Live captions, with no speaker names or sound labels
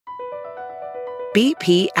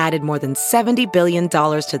BP added more than $70 billion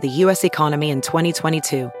to the U.S. economy in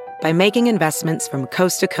 2022 by making investments from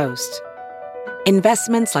coast to coast.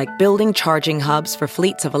 Investments like building charging hubs for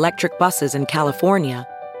fleets of electric buses in California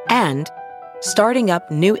and starting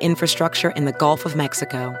up new infrastructure in the Gulf of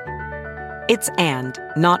Mexico. It's and,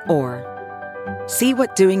 not or. See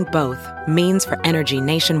what doing both means for energy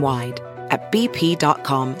nationwide at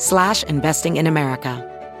bp.com/investing in America.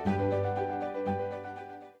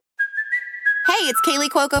 Hey, it's Kaylee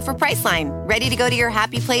Cuoco for Priceline. Ready to go to your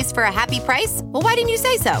happy place for a happy price? Well, why didn't you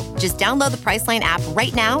say so? Just download the Priceline app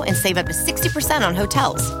right now and save up to 60% on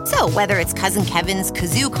hotels. So whether it's Cousin Kevin's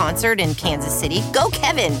Kazoo Concert in Kansas City, go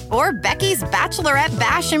Kevin, or Becky's Bachelorette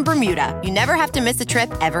Bash in Bermuda, you never have to miss a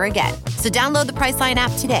trip ever again. So download the Priceline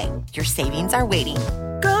app today. Your savings are waiting.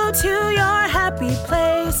 Go to your happy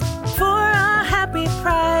place for a happy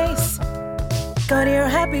price. Go to your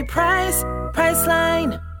happy price,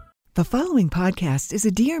 Priceline. The following podcast is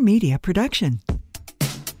a Dear Media production.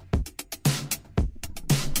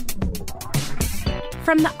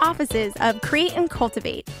 From the offices of Create and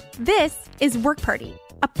Cultivate, this is Work Party,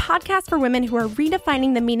 a podcast for women who are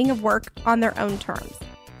redefining the meaning of work on their own terms.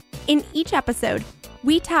 In each episode,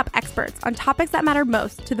 we tap experts on topics that matter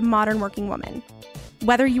most to the modern working woman.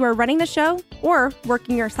 Whether you are running the show or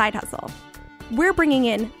working your side hustle, we're bringing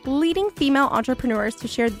in leading female entrepreneurs to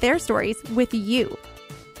share their stories with you.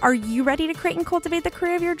 Are you ready to create and cultivate the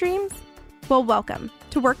career of your dreams? Well, welcome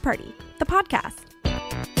to Work Party, the podcast.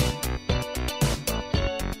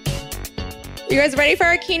 You guys ready for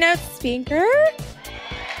our keynote speaker?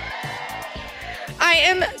 I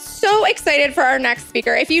am so excited for our next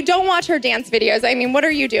speaker. If you don't watch her dance videos, I mean, what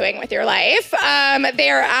are you doing with your life?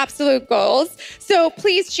 They are absolute goals. So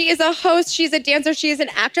please, she is a host, she's a dancer, she is an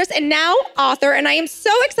actress, and now author. And I am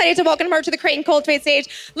so excited to welcome her to the Create and Cultivate stage.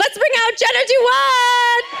 Let's bring out Jenna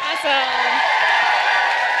Dewan. Awesome.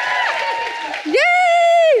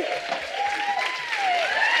 Yay!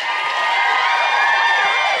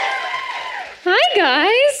 Hi,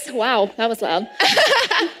 guys. Wow, that was loud.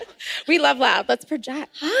 We love loud. Let's project.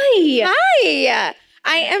 Hi. Hi.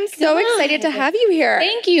 I am so excited to have you here.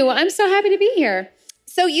 Thank you. I'm so happy to be here.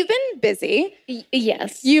 So you've been busy.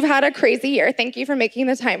 Yes. You've had a crazy year. Thank you for making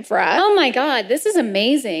the time for us. Oh my God, this is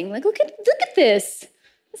amazing. Like, look at this.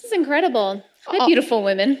 This is incredible. What beautiful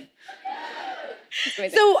women.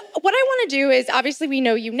 So what I want to do is, obviously we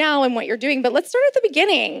know you now and what you're doing, but let's start at the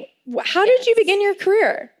beginning. How did you begin your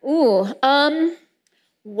career?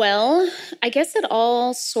 Well, I guess it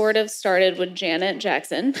all sort of started with Janet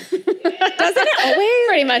Jackson. Doesn't it always?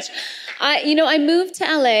 Pretty much. I moved to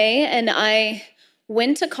LA and I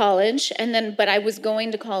went to college but I was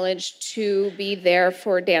going to college to be there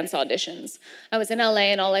for dance auditions. I was in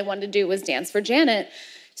LA and all I wanted to do was dance for Janet.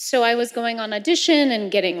 So I was going on audition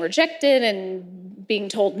and getting rejected and being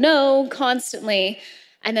told no constantly.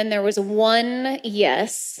 And then there was one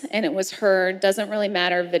yes, and it was her Doesn't Really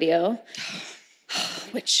Matter video.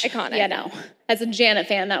 Which, iconic. As a Janet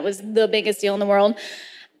fan, that was the biggest deal in the world.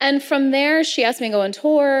 And from there, she asked me to go on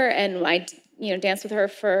tour, and I, danced with her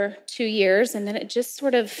for 2 years, and then it just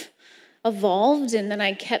sort of evolved, and then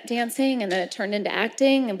I kept dancing, and then it turned into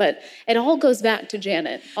acting, but it all goes back to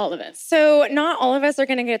Janet, all of it. So not all of us are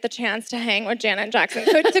going to get the chance to hang with Janet Jackson.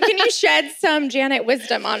 So can you shed some Janet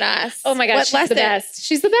wisdom on us? Oh my gosh, she's the best.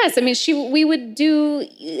 She's the best. I mean,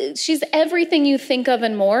 she's everything you think of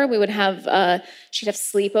and more. We would have, she'd have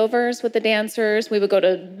sleepovers with the dancers. We would go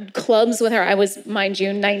to clubs with her. I was, mind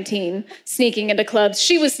you, 19, sneaking into clubs.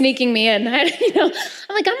 She was sneaking me in. I'm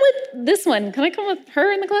like, I'm with this one. Can I come with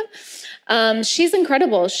her in the club? She's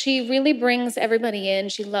incredible. She really brings everybody in.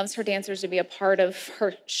 She loves her dancers to be a part of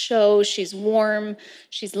her show. She's warm.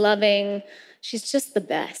 She's loving. She's just the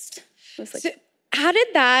best. So how did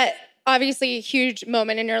that, obviously a huge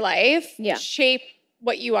moment in your life, shape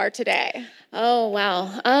what you are today? Oh,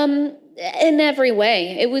 wow. In every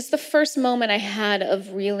way. It was the first moment I had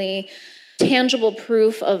of really tangible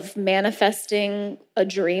proof of manifesting a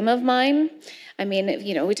dream of mine. I mean,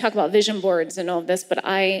 we talk about vision boards and all of this, but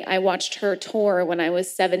I watched her tour when I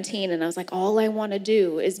was 17, and I was like, all I want to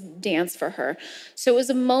do is dance for her. So it was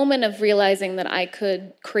a moment of realizing that I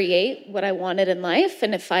could create what I wanted in life,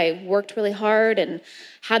 and if I worked really hard and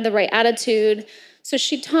had the right attitude. So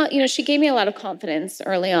she gave me a lot of confidence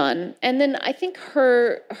early on. And then I think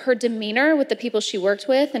her demeanor with the people she worked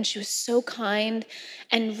with, and she was so kind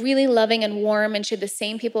and really loving and warm, and she had the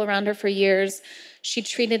same people around her for years. She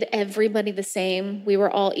treated everybody the same. We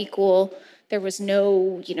were all equal. There was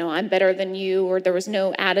no, I'm better than you, or there was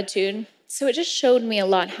no attitude. So it just showed me a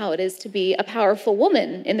lot how it is to be a powerful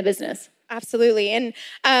woman in the business. Absolutely. And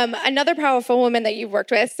another powerful woman that you've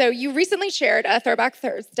worked with. So you recently shared a Throwback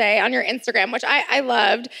Thursday on your Instagram, which I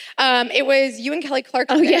loved. It was you and Kelly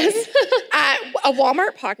Clarkson at a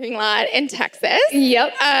Walmart parking lot in Texas.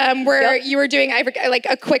 Yep. Where you were doing like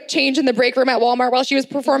a quick change in the break room at Walmart while she was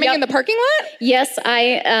performing in the parking lot? Yes.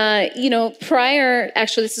 Actually,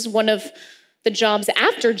 this is one of the jobs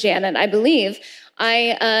after Janet, I believe.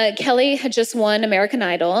 Kelly had just won American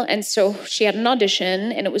Idol, and so she had an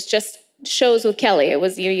audition, and it was just shows with Kelly. It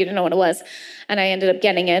was, you didn't know what it was. And I ended up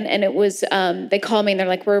getting it. And it was, they called me and they're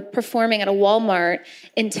like, we're performing at a Walmart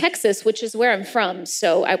in Texas, which is where I'm from.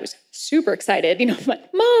 So I was super excited. I'm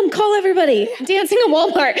like, Mom, call everybody. I'm dancing at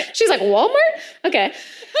Walmart. She's like, Walmart? Okay.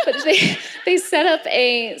 But they set up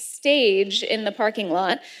a stage in the parking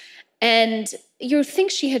lot. And you think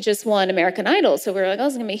she had just won American Idol. So we were like, oh,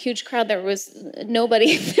 it's going to be a huge crowd. There was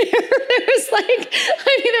nobody there.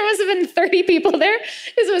 There must have been 30 people there.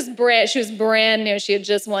 She was brand new. She had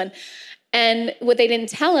just won. And what they didn't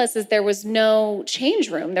tell us is there was no change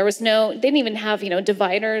room. They didn't even have,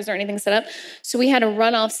 dividers or anything set up. So we had to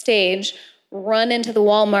run off stage, run into the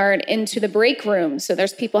Walmart, into the break room. So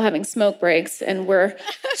there's people having smoke breaks, and we're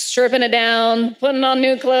stripping it down, putting on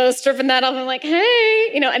new clothes, stripping that off. I'm like,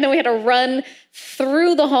 hey, and then we had to run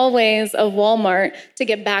through the hallways of Walmart to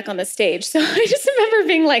get back on the stage. So I just remember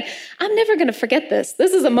being like, I'm never going to forget this.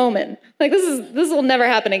 This is a moment. Like, this will never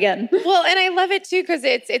happen again. Well, and I love it too, because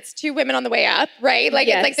it's two women on the way up, right? Like,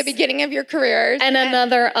 It's like the beginning of your careers. And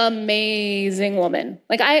another amazing woman.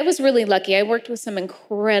 Like, I was really lucky. I worked with some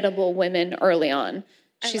incredible women early on.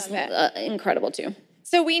 She's incredible too.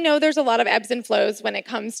 So we know there's a lot of ebbs and flows when it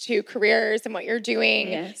comes to careers and what you're doing.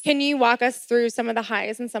 Yes. Can you walk us through some of the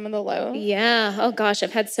highs and some of the lows? Yeah. Oh gosh,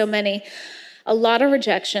 I've had so many. A lot of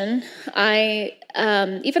rejection.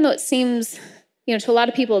 Even though it seems, to a lot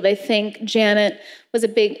of people, they think Janet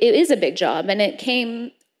it is a big job, and it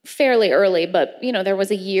came fairly early, but there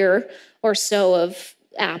was a year or so of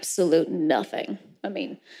absolute nothing. I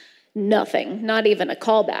mean, nothing, not even a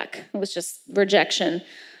callback. It was just rejection.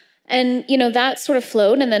 And, that sort of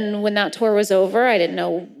flowed. And then when that tour was over, I didn't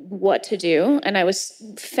know what to do. And I was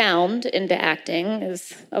found into acting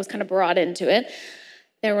as I was kind of brought into it.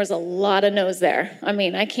 There was a lot of no's there. I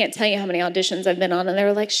mean, I can't tell you how many auditions I've been on. And they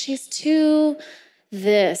were like, she's too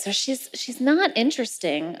this, or she's not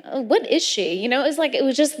interesting. What is she? It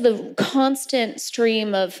was just the constant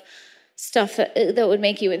stream of stuff that would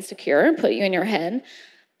make you insecure, put you in your head.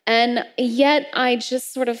 And yet I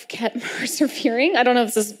just sort of kept persevering. I don't know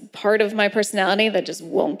if this is part of my personality that just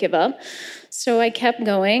won't give up. So I kept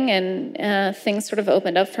going, and things sort of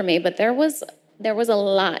opened up for me. But there was a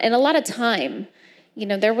lot, and a lot of time.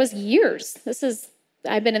 There was years.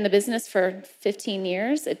 I've been in the business for 15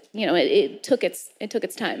 years. It took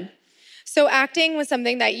its time. So acting was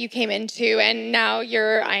something that you came into, and now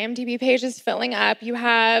your IMDb page is filling up. You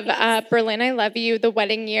have Berlin, I Love You, The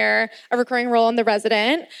Wedding Year, a recurring role in The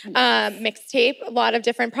Resident, mixtape, a lot of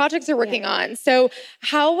different projects you're working on. So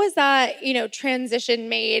how was that, transition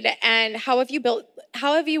made, and how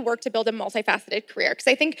have you worked to build a multifaceted career? Because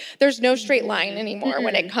I think there's no straight line anymore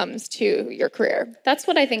when it comes to your career. That's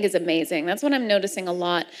what I think is amazing. That's what I'm noticing a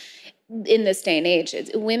lot in this day and age.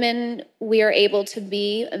 Women, we are able to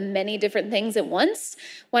be many different things at once.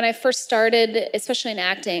 When I first started, especially in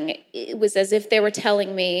acting, it was as if they were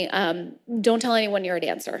telling me, don't tell anyone you're a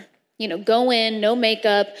dancer. Go in, no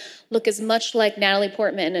makeup, look as much like Natalie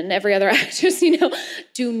Portman and every other actress,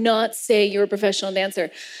 do not say you're a professional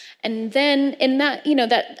dancer. And then in that,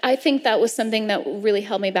 that I think that was something that really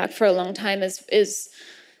held me back for a long time is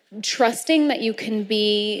trusting that you can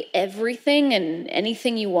be everything and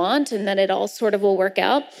anything you want, and that it all sort of will work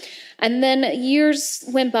out. And then years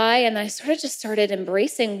went by, and I sort of just started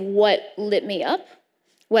embracing what lit me up,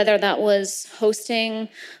 whether that was hosting,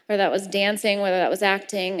 or that was dancing, whether that was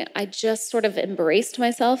acting. I just sort of embraced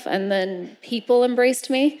myself, and then people embraced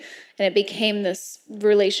me, and it became this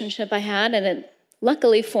relationship I had, and it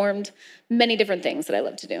luckily formed many different things that I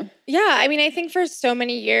love to do. Yeah, I mean, I think for so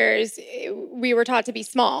many years, we were taught to be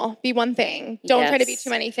small, be one thing. Don't try to be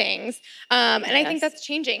too many things. And I think that's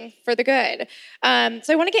changing for the good.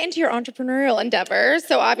 So I want to get into your entrepreneurial endeavors.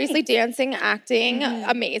 So obviously dancing, acting,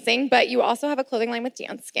 amazing. But you also have a clothing line with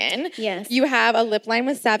Dance Skin. Yes. You have a lip line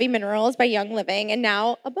with Savvy Minerals by Young Living, and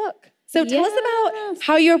now a book. So tell us about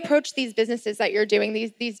how you approach these businesses that you're doing,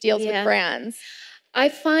 these deals with brands. I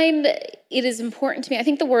find it is important to me. I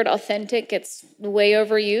think the word authentic gets way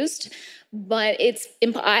overused, but it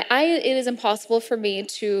is impossible for me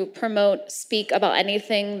to speak about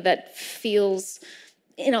anything that feels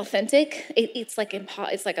inauthentic. It's like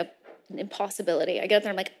a an impossibility. I get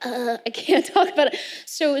there, I'm like, I can't talk about it.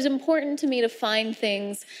 So it was important to me to find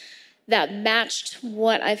things that matched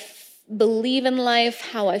what I believe in life,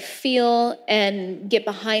 how I feel, and get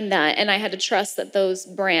behind that. And I had to trust that those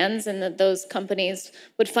brands and that those companies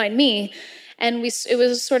would find me. And it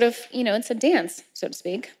was sort of, it's a dance, so to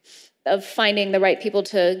speak, of finding the right people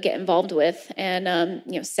to get involved with. And,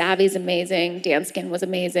 Savvy's amazing. Danskin was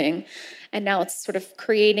amazing. And now it's sort of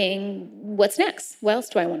creating what's next. What else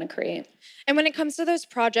do I want to create? And when it comes to those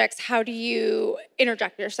projects, how do you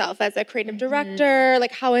interject yourself as a creative director?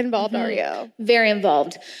 Like, how involved are you? Very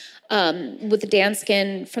involved. With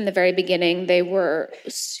Danskin, from the very beginning, they were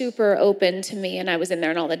super open to me, and I was in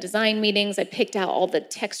there in all the design meetings. I picked out all the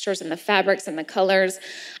textures and the fabrics and the colors.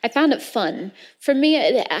 I found it fun. For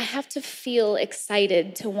me, I have to feel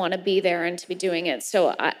excited to want to be there and to be doing it.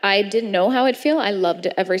 So I didn't know how I'd feel. I loved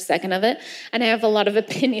every second of it, and I have a lot of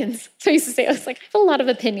opinions. So I used to say, I have a lot of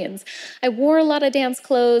opinions. I wore a lot of dance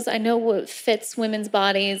clothes. I know what fits women's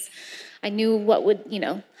bodies. I knew what would,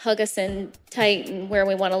 hug us in tight and where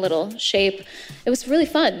we want a little shape. It was really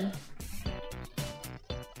fun.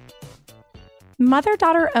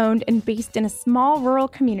 Mother-daughter owned and based in a small rural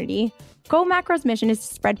community, Go Macro's mission is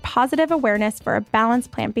to spread positive awareness for a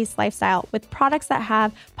balanced plant-based lifestyle with products that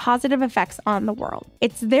have positive effects on the world.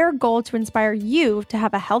 It's their goal to inspire you to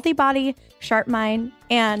have a healthy body, sharp mind,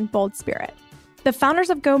 and bold spirit. The founders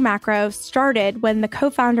of Go Macro started when the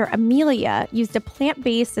co-founder Amelia used a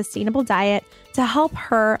plant-based sustainable diet to help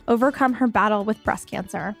her overcome her battle with breast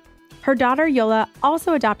cancer. Her daughter Yola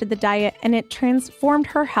also adopted the diet, and it transformed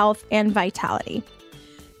her health and vitality.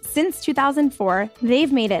 Since 2004,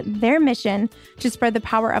 they've made it their mission to spread the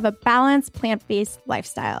power of a balanced plant-based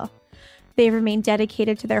lifestyle. They've remained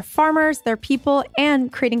dedicated to their farmers, their people,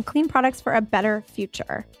 and creating clean products for a better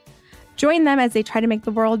future. Join them as they try to make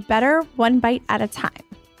the world better, one bite at a time.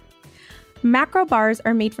 Macro bars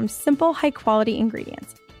are made from simple, high-quality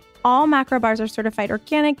ingredients. All macro bars are certified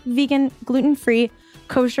organic, vegan, gluten-free,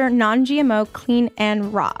 kosher, non-GMO, clean,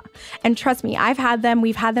 and raw. And trust me, I've had them.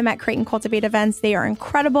 We've had them at Create and Cultivate events. They are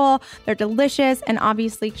incredible. They're delicious and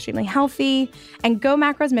obviously extremely healthy. And Go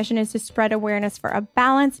Macro's mission is to spread awareness for a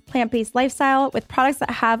balanced, plant-based lifestyle with products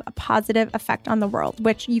that have a positive effect on the world,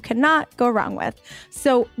 which you cannot go wrong with.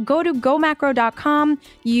 So go to gomacro.com,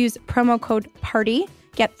 use promo code PARTY,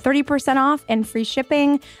 get 30% off and free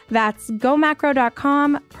shipping. That's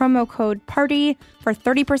gomacro.com, promo code PARTY for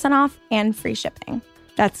 30% off and free shipping.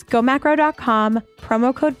 That's gomacro.com,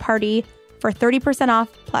 promo code PARTY for 30% off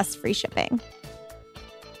plus free shipping.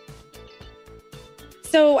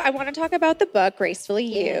 So I want to talk about the book, Gracefully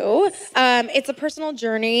You. It's a personal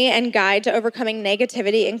journey and guide to overcoming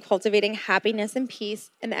negativity and cultivating happiness and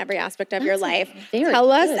peace in every aspect of your life.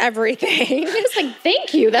 Tell us everything. I was like,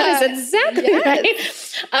 thank you. That is exactly right.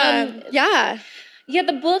 Yeah,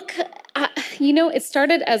 the book, it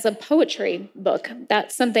started as a poetry book.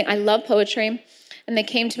 That's something, I love poetry. And they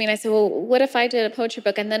came to me and I said, well, what if I did a poetry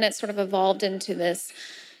book? And then it sort of evolved into this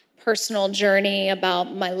personal journey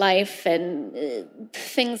about my life and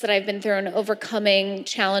things that I've been through and overcoming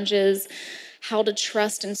challenges, how to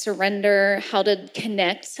trust and surrender, how to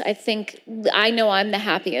connect. I know I'm the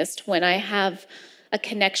happiest when I have a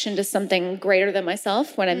connection to something greater than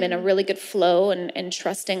myself, when I'm in a really good flow and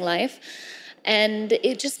trusting life. And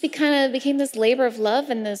it just became this labor of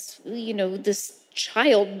love and this, this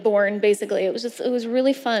child born, basically. It was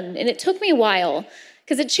really fun. And it took me a while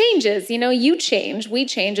because it changes, you change, we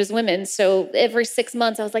change as women. So every 6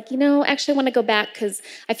 months I was like, actually I want to go back because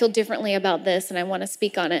I feel differently about this and I want to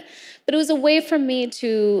speak on it. But it was a way for me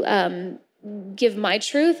to give my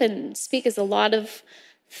truth and speak as a lot of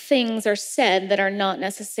things are said that are not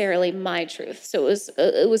necessarily my truth. So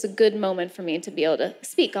it was a good moment for me to be able to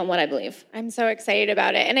speak on what I believe. I'm so excited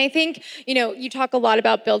about it. And I think, you talk a lot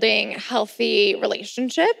about building healthy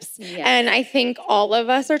relationships. Yes. And I think all of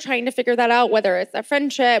us are trying to figure that out, whether it's a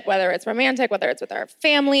friendship, whether it's romantic, whether it's with our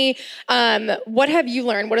family. What have you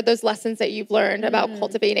learned? What are those lessons that you've learned about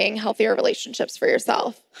cultivating healthier relationships for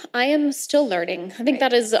yourself? I am still learning. I think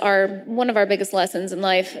that is one of our biggest lessons in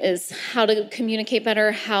life is how to communicate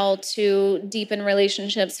better, how to deepen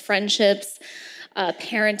relationships, friendships,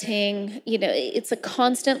 parenting. It's a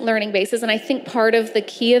constant learning basis. And I think part of the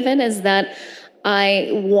key of it is that I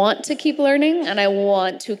want to keep learning and I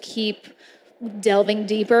want to keep delving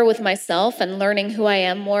deeper with myself and learning who I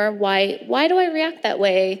am more. Why do I react that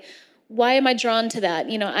way? Why am I drawn to that?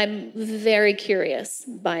 I'm very curious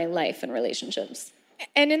by life and relationships.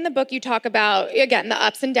 And in the book, you talk about, again, the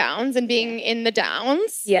ups and downs and being in the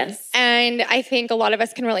downs. Yes. And I think a lot of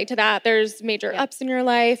us can relate to that. There's major ups in your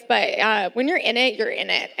life, but when you're in it, you're in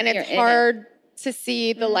it. And it's hard to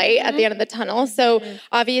see the light at the end of the tunnel. So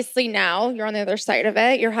obviously now you're on the other side of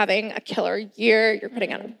it. You're having a killer year. You're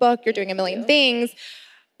putting out a book. You're doing a million things.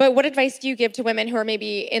 But what advice do you give to women who are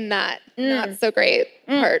maybe in that not so great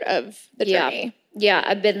part of the journey? Yeah,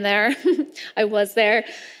 I've been there. I was there.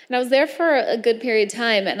 And I was there for a good period of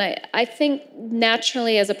time. And I think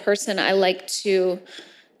naturally as a person, I like to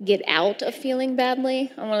get out of feeling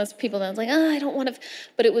badly. I'm one of those people that's like, I don't want to.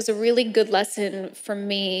 But it was a really good lesson for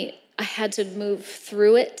me. I had to move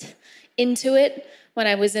through it, into it, when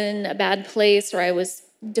I was in a bad place or I was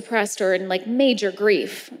depressed or in like major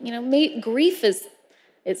grief. You know, grief is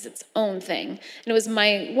its own thing. And it was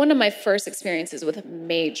one of my first experiences with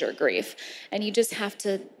major grief. And you just have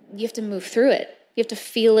to move through it. You have to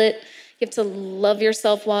feel it. You have to love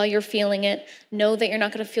yourself while you're feeling it. Know that you're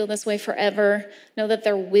not going to feel this way forever. Know that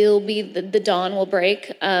there will be, the dawn will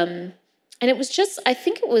break. And it was just, I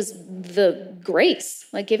think it was the grace,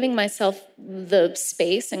 like giving myself the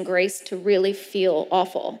space and grace to really feel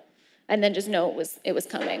awful. And then just know it was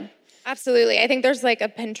coming. Absolutely. I think there's like a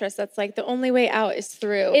Pinterest that's like the only way out is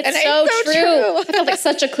through. It's so true. I felt like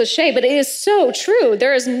such a cliche, but it is so true.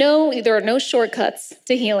 There are no shortcuts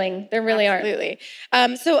to healing. There really aren't. Absolutely.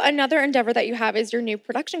 So another endeavor that you have is your new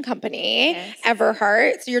production company,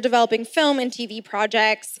 Everheart. So you're developing film and TV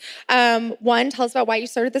projects. One, tell us about why you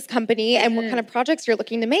started this company and what kind of projects you're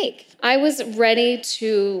looking to make. I was ready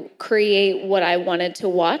to create what I wanted to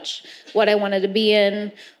watch, what I wanted to be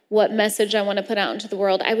in, what message I want to put out into the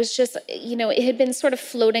world. I was just, it had been sort of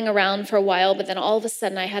floating around for a while, but then all of a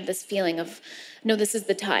sudden I had this feeling of, no, this is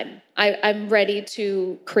the time. I'm ready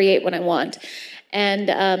to create what I want. And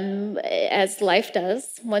as life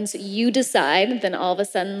does, once you decide, then all of a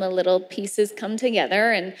sudden the little pieces come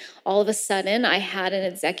together, and all of a sudden I had an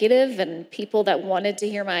executive and people that wanted to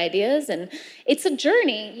hear my ideas. And it's a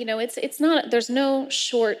journey, it's not, there's no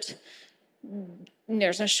shortcut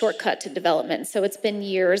to development. So it's been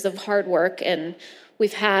years of hard work, and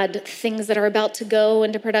we've had things that are about to go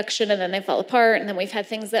into production and then they fall apart. And then we've had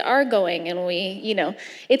things that are going, and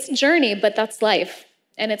it's a journey, but that's life.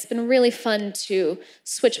 And it's been really fun to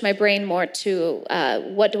switch my brain more to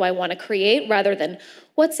what do I want to create rather than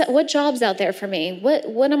what job's out there for me?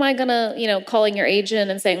 What am I gonna, calling your agent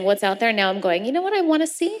and saying what's out there? Now I'm going, you know what I want to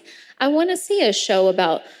see? I want to see a show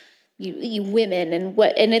about you women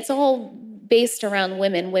and it's all based around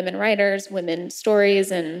women writers, women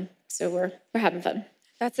stories, and so we're having fun.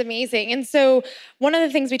 That's amazing. And so one of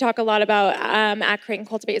the things we talk a lot about at Create and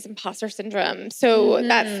Cultivate is imposter syndrome. So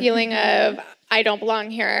that feeling of, I don't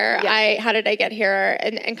belong here. Yeah. How did I get here?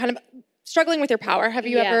 And kind of struggling with your power. Have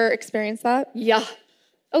you ever experienced that? Yeah.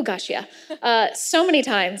 Oh gosh, yeah. So many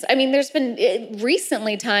times. I mean, there's been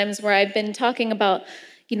recently times where I've been talking about,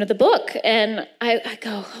 the book, and I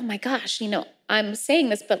go, oh my gosh, I'm saying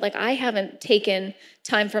this, but like I haven't taken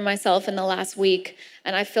time for myself in the last week,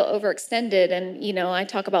 and I feel overextended. And, I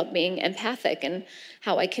talk about being empathic and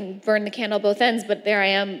how I can burn the candle at both ends, but there I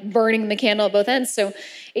am burning the candle at both ends. So,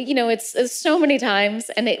 it's so many times,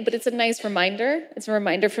 but it's a nice reminder. It's a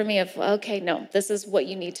reminder for me of, okay, no, this is what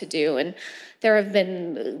you need to do. And there have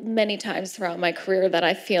been many times throughout my career that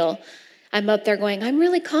I feel I'm up there going, I'm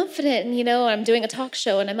really confident, and, I'm doing a talk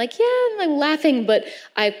show, and I'm like, yeah, and I'm laughing, but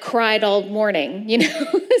I cried all morning,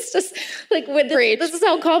 It's just like, this is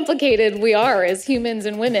how complicated we are as humans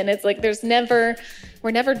and women. It's like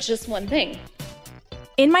we're never just one thing.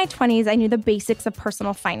 In my 20s, I knew the basics of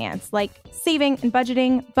personal finance, like saving and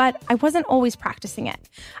budgeting, but I wasn't always practicing it.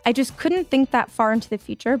 I just couldn't think that far into the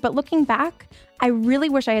future, but looking back, I really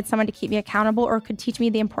wish I had someone to keep me accountable or could teach me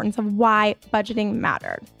the importance of why budgeting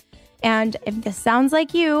mattered. And if this sounds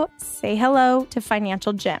like you, say hello to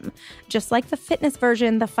Financial Gym. Just like the fitness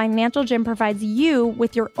version, the Financial Gym provides you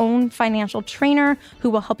with your own financial trainer who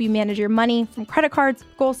will help you manage your money from credit cards,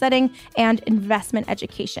 goal setting, and investment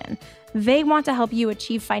education. They want to help you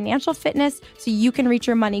achieve financial fitness so you can reach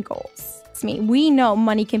your money goals. We know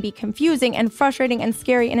money can be confusing and frustrating and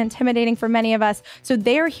scary and intimidating for many of us, so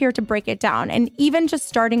they're here to break it down. And even just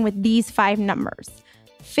starting with these 5 numbers.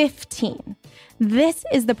 15. This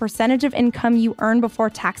is the percentage of income you earn before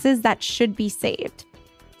taxes that should be saved.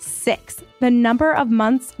 6. The number of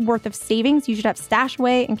months worth of savings you should have stashed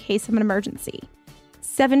away in case of an emergency.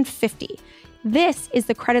 750. This is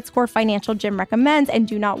the credit score Financial Gym recommends, and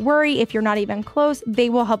do not worry if you're not even close, they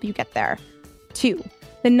will help you get there. 2.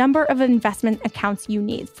 The number of investment accounts you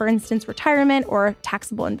need, for instance, retirement or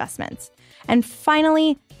taxable investments. And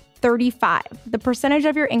finally, 35. The percentage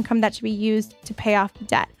of your income that should be used to pay off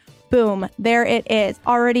debt. Boom, there it is,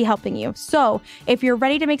 already helping you. So if you're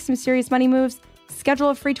ready to make some serious money moves,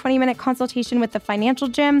 Schedule a free 20-minute consultation with the Financial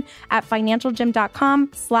Gym at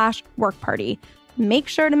financialgym.com/workparty. Make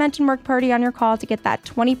sure to mention Work Party on your call to get that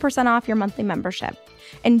 20% off your monthly membership.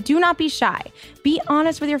 And do not be shy. Be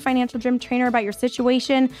honest with your Financial Gym trainer about your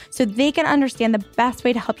situation so they can understand the best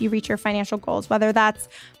way to help you reach your financial goals, whether that's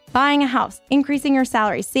buying a house, increasing your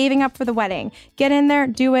salary, saving up for the wedding. Get in there,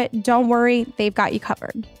 do it. Don't worry, they've got you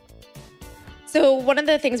covered. So one of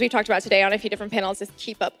the things we talked about today on a few different panels is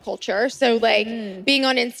keep up culture. So like being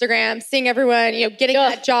on Instagram, seeing everyone, getting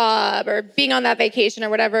that job or being on that vacation or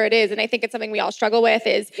whatever it is. And I think it's something we all struggle with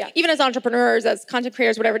is even as entrepreneurs, as content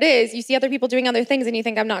creators, whatever it is, you see other people doing other things and you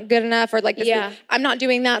think I'm not good enough or like, I'm not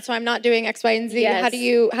doing that. So I'm not doing X, Y, and Z. Yes. How do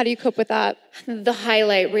you cope with that? The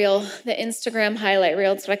highlight reel, the Instagram highlight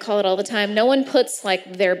reel. That's what I call it all the time. No one puts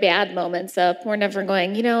like their bad moments up. We're never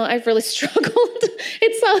going, I've really struggled.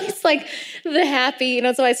 It's always like the happy,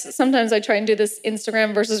 so sometimes I try and do this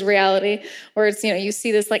Instagram versus reality where it's, you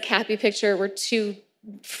see this like happy picture where 2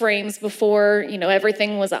 frames before,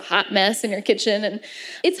 everything was a hot mess in your kitchen. And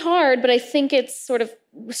it's hard, but I think it's sort of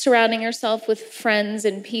surrounding yourself with friends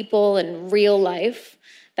and people and real life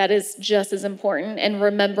that is just as important. And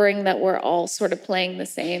remembering that we're all sort of playing the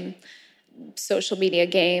same social media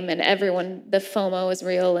game and the FOMO is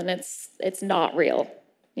real and it's not real,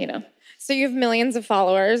 So you have millions of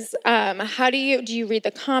followers. How do you read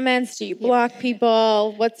the comments? Do you block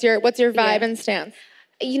people? What's your vibe and stance?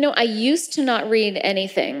 I used to not read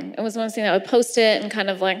anything. It was one thing I would post it and kind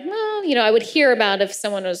of like, I would hear about if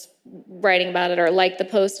someone was writing about it or liked the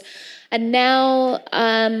post. And now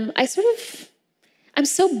I'm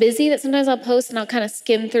so busy that sometimes I'll post and I'll kind of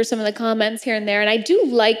skim through some of the comments here and there. And I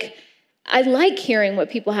like hearing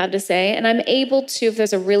what people have to say, and I'm able to, if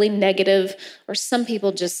there's a really negative, or some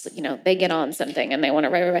people just, they get on something and they want to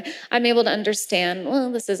write, I'm able to understand,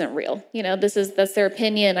 well, this isn't real. That's their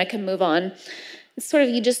opinion. I can move on. It's sort of,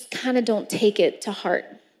 you just kind of don't take it to heart.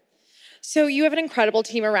 So you have an incredible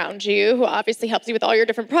team around you who obviously helps you with all your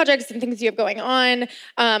different projects and things you have going on.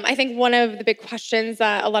 I think one of the big questions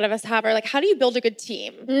that a lot of us have are like, how do you build a good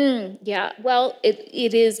team? Yeah, well,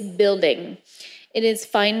 it is building. It is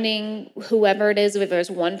finding whoever it is, whether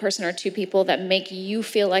it's one person or 2 people that make you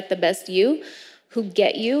feel like the best you, who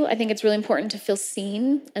get you. I think it's really important to feel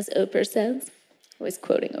seen, as Oprah says. Always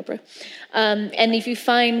quoting Oprah. And if you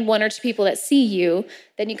find 1 or 2 people that see you,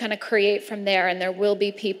 then you kind of create from there. And there will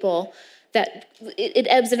be people that it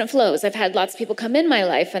ebbs and it flows. I've had lots of people come in my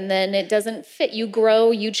life and then it doesn't fit. You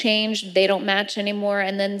grow, you change, they don't match anymore,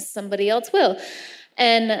 and then somebody else will.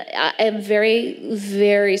 And I am very,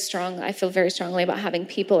 very strong. I feel very strongly about having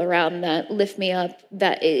people around that lift me up,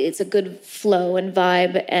 that it's a good flow and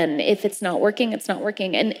vibe. And if it's not working, it's not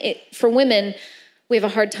working. And for women, we have a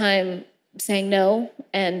hard time saying no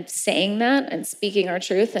and saying that and speaking our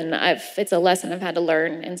truth. And it's a lesson I've had to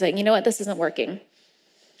learn and saying, you know what, this isn't working.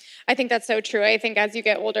 I think that's so true. I think as you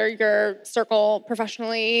get older, your circle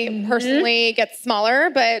professionally, personally gets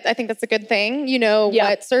smaller, but I think that's a good thing.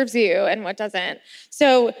 What serves you and what doesn't.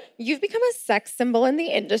 So you've become a sex symbol in the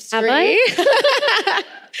industry. Have I?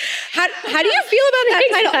 How do you feel about that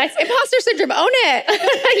title? Imposter syndrome, own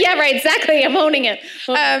it. Yeah, right, exactly. I'm owning it.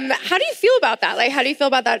 How do you feel about that? Like, how do you feel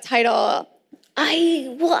about that title?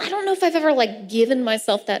 I don't know if I've ever given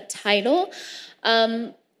myself that title.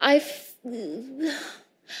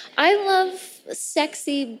 I love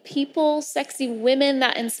sexy people, sexy women.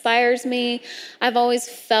 That inspires me. I've always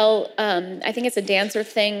felt, I think it's a dancer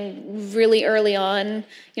thing really early on.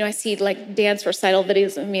 I see dance recital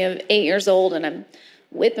videos of me of 8 years old and I'm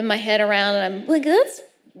whipping my head around and I'm like, that's,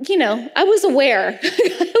 I was aware.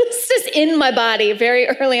 I was just in my body very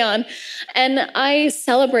early on. And I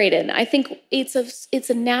celebrated. I think it's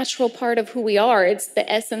a natural part of who we are. It's the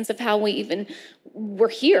essence of how we're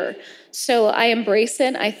here. So I embrace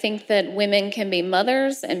it. I think that women can be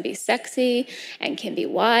mothers and be sexy and can be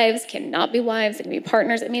wives, cannot be wives, and can be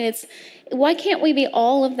partners. I mean, why can't we be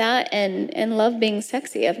all of that and love being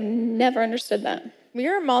sexy? I've never understood that. We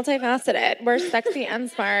are multifaceted. We're sexy and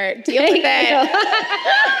smart. Deal with it.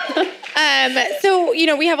 So,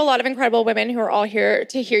 we have a lot of incredible women who are all here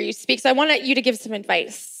to hear you speak. So I want you to give some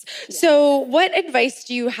advice. Yes. So what advice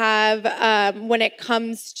do you have when it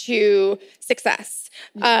comes to success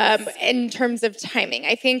in terms of timing?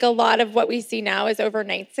 I think a lot of what we see now is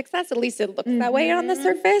overnight success. At least it looks that way on the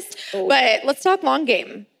surface. Oh. But let's talk long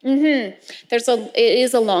game. It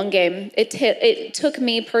is a long game. It took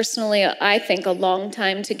me personally, I think, a long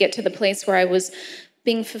time to get to the place where I was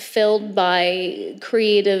being fulfilled by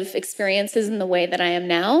creative experiences in the way that I am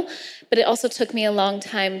now. But it also took me a long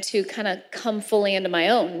time to kind of come fully into my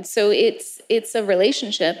own. So it's a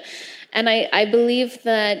relationship. And I believe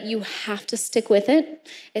that you have to stick with it.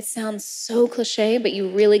 It sounds so cliche, but you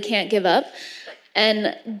really can't give up.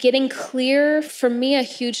 And getting clear, for me, a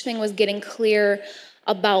huge thing was getting clear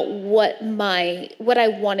about what I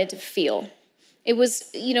wanted to feel. It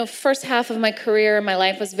was, first half of my career, my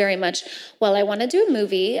life was very much, well, I want to do a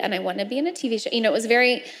movie and I want to be in a TV show. It was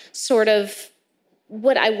very sort of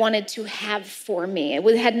what I wanted to have for me.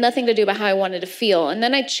 It had nothing to do about how I wanted to feel. And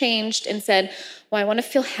then I changed and said, well, I want to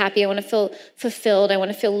feel happy. I want to feel fulfilled. I want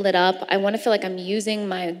to feel lit up. I want to feel like I'm using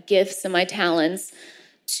my gifts and my talents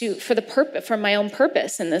for my own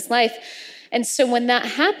purpose in this life. And so when that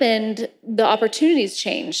happened, the opportunities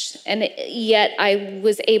changed. And yet I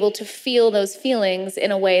was able to feel those feelings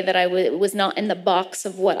in a way that I was not in the box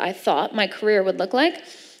of what I thought my career would look like.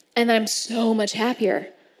 And I'm so much happier.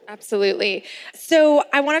 Absolutely. So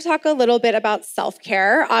I want to talk a little bit about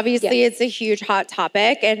self-care. Obviously, It's a huge hot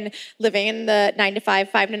topic, and living in the 9 to 5,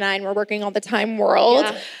 5 to 9, we're working all the time world.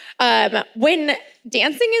 Yeah. When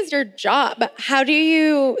dancing is your job, how do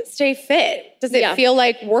you stay fit? Does it feel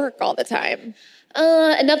like work all the time?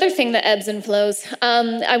 Another thing that ebbs and flows.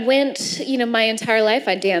 I went, my entire life,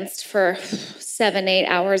 I danced for 7-8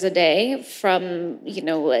 hours a day from,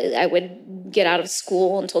 I would get out of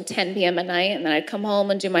school until 10 p.m. at night, and then I'd come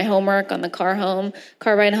home and do my homework on the car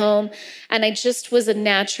ride home. And I just was a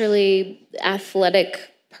naturally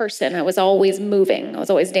athletic person. I was always moving. I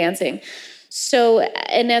was always dancing. So,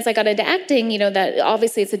 and as I got into acting, that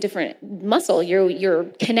obviously it's a different muscle. You're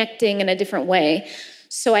connecting in a different way.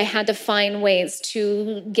 So I had to find ways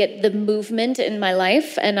to get the movement in my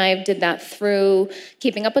life. And I did that through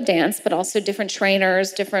keeping up with dance, but also different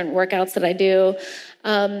trainers, different workouts that I do.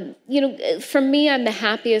 For me, I'm the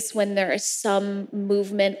happiest when there is some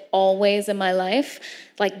movement always in my life.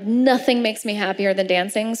 Like nothing makes me happier than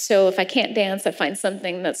dancing. So if I can't dance, I find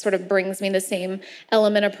something that sort of brings me the same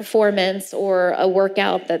element of performance or a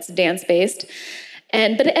workout that's dance-based.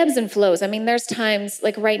 But it ebbs and flows. I mean, there's times,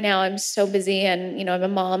 like right now, I'm so busy and, I'm a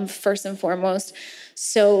mom first and foremost.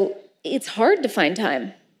 So it's hard to find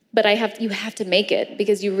time, but you have to make it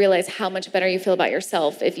because you realize how much better you feel about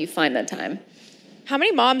yourself if you find that time. How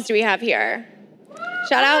many moms do we have here?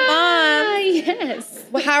 Shout out, Mom. Yes.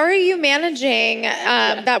 Well, how are you managing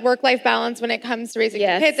that work-life balance when it comes to raising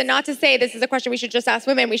your kids? And not to say this is a question we should just ask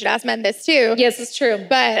women. We should ask men this too. Yes, it's true.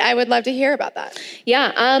 But I would love to hear about that.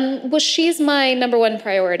 Yeah. Well, she's my number one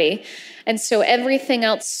priority. And so everything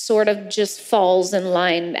else sort of just falls in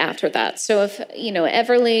line after that. So if,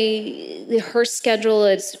 Everly, her schedule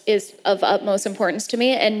is of utmost importance to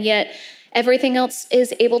me, and yet everything else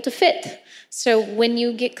is able to fit. So when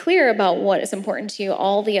you get clear about what is important to you,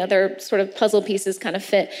 all the other sort of puzzle pieces kind of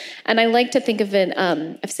fit. And I like to think of it,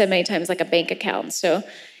 I've said many times, like a bank account. So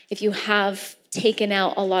if you have taken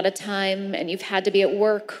out a lot of time and you've had to be at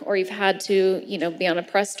work or you've had to, be on a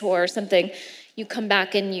press tour or something, you come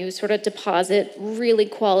back and you sort of deposit really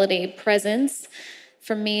quality presence.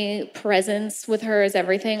 For me, presence with her is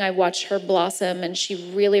everything. I watch her blossom and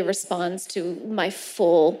she really responds to my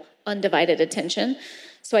full undivided attention.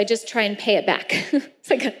 So I just try and pay it back. It's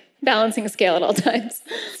like a balancing scale at all times.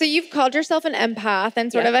 So you've called yourself an empath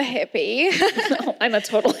and sort of a hippie. No, I'm a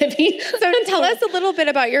total hippie. So tell us a little bit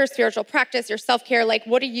about your spiritual practice, your self-care. Like,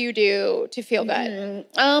 what do you do to feel good?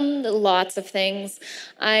 Lots of things.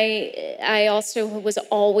 I also was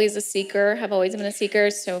always a seeker, have always been a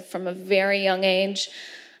seeker. So from a very young age,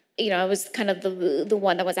 I was kind of the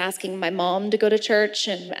one that was asking my mom to go to church,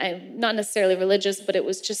 and I'm not necessarily religious, but it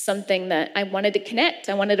was just something that I wanted to connect.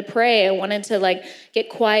 I wanted to pray. I wanted to get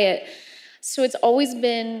quiet. So it's always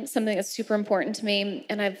been something that's super important to me.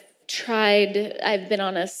 And I've been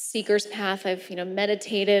on a seeker's path. I've,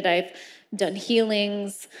 meditated. I've done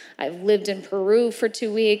healings. I've lived in Peru for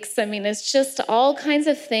 2 weeks. I mean, it's just all kinds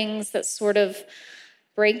of things that sort of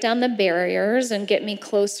break down the barriers and get me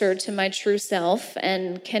closer to my true self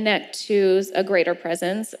and connect to a greater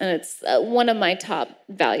presence. And it's one of my top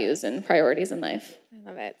values and priorities in life. I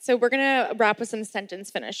love it. So we're going to wrap with some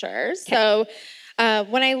sentence finishers. Okay. So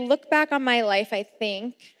when I look back on my life, I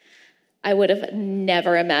think I would have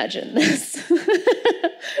never imagined this.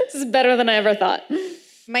 This is better than I ever thought.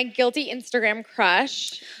 My guilty Instagram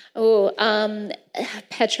crush.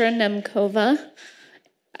 Petra Nemkova.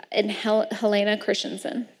 And Helena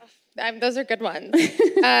Christensen. Those are good ones.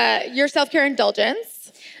 Your self-care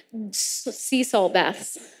indulgence? Sea salt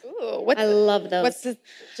baths. Ooh, I love those.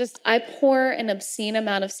 I pour an obscene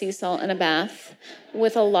amount of sea salt in a bath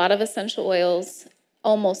with a lot of essential oils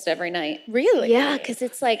almost every night. Really? Yeah, because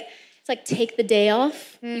it's like take the day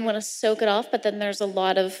off. You want to soak it off, but then there's a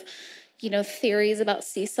lot of, theories about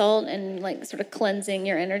sea salt and sort of cleansing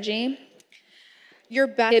your energy. your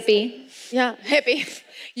best hippie. Yeah, hippie.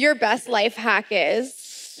 Your best life hack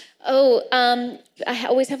is? I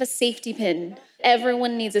always have a safety pin.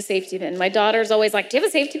 Everyone needs a safety pin. My daughter's always like, do you have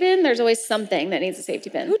a safety pin? There's always something that needs a safety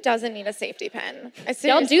pin. Who doesn't need a safety pin?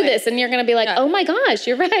 Y'all do this and you're going to be like, oh my gosh,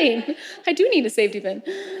 you're right. I do need a safety pin.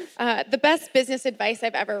 The best business advice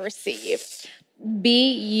I've ever received.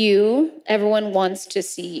 Be you. Everyone wants to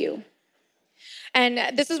see you.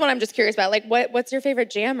 And this is what I'm just curious about. Like, what's your favorite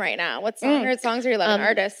jam right now? What song or songs are you loving?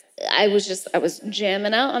 Artists? I was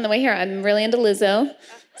jamming out on the way here. I'm really into Lizzo.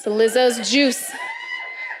 So Lizzo's Juice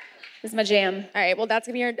is my jam. All right, well, that's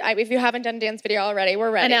going to be if you haven't done a dance video already, we're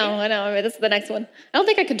ready. I know. This is the next one. I don't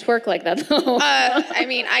think I can twerk like that, though. I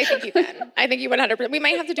mean, I think you can. I think you 100%. We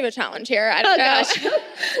might have to do a challenge here. I don't know. Gosh.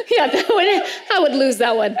 Yeah, I would lose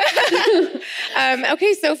that one.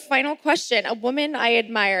 Okay, so final question. A woman I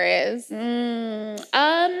admire is?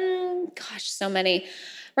 Gosh, so many.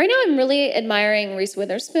 Right now, I'm really admiring Reese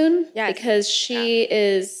Witherspoon because she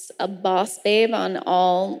is a boss babe on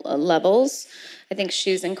all levels. I think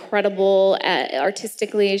she's incredible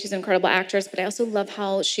artistically. She's an incredible actress, but I also love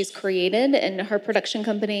how she's created and her production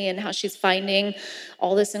company and how she's finding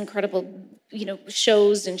all this incredible,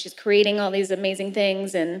 shows, and she's creating all these amazing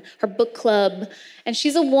things, and her book club. And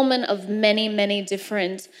she's a woman of many, many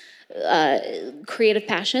different creative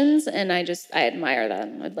passions, and I admire that.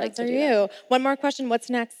 I'd like to do that. One more question. What's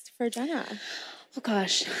next for Jenna? Oh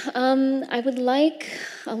gosh, I would like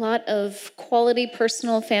a lot of quality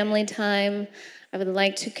personal family time. I would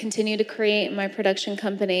like to continue to create my production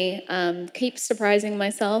company, keep surprising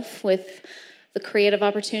myself with the creative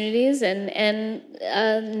opportunities, and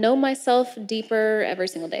know myself deeper every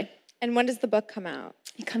single day. And when does the book come out?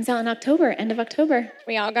 It comes out in October, end of October.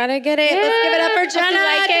 We all gotta get it. Yeah. Let's give it up for Jenna.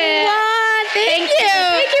 I like it. Dewan. Thank you.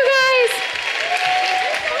 Thank you,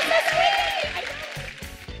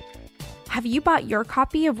 guys. Have you bought your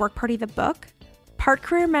copy of Work Party the Book? Part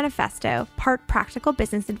career manifesto, part practical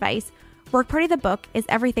business advice, Work Party the Book is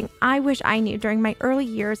everything I wish I knew during my early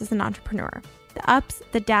years as an entrepreneur. The ups,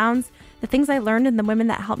 the downs, the things I learned, and the women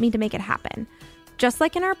that helped me to make it happen. Just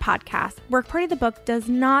like in our podcast, Work Party the Book does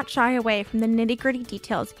not shy away from the nitty-gritty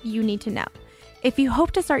details you need to know. If you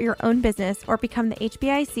hope to start your own business or become the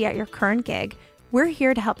HBIC at your current gig, we're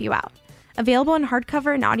here to help you out. Available in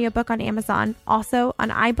hardcover and audiobook on Amazon, also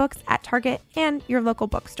on iBooks at Target and your local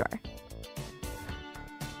bookstore.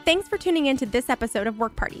 Thanks for tuning in to this episode of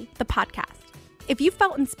Work Party, the podcast. If you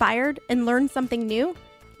felt inspired and learned something new,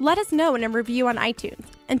 let us know in a review on iTunes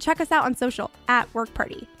and check us out on social at Work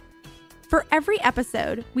Party. For every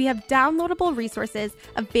episode, we have downloadable resources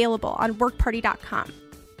available on workparty.com,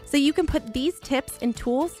 so you can put these tips and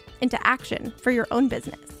tools into action for your own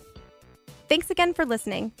business. Thanks again for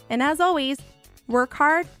listening, and as always, work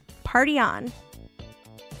hard, party on.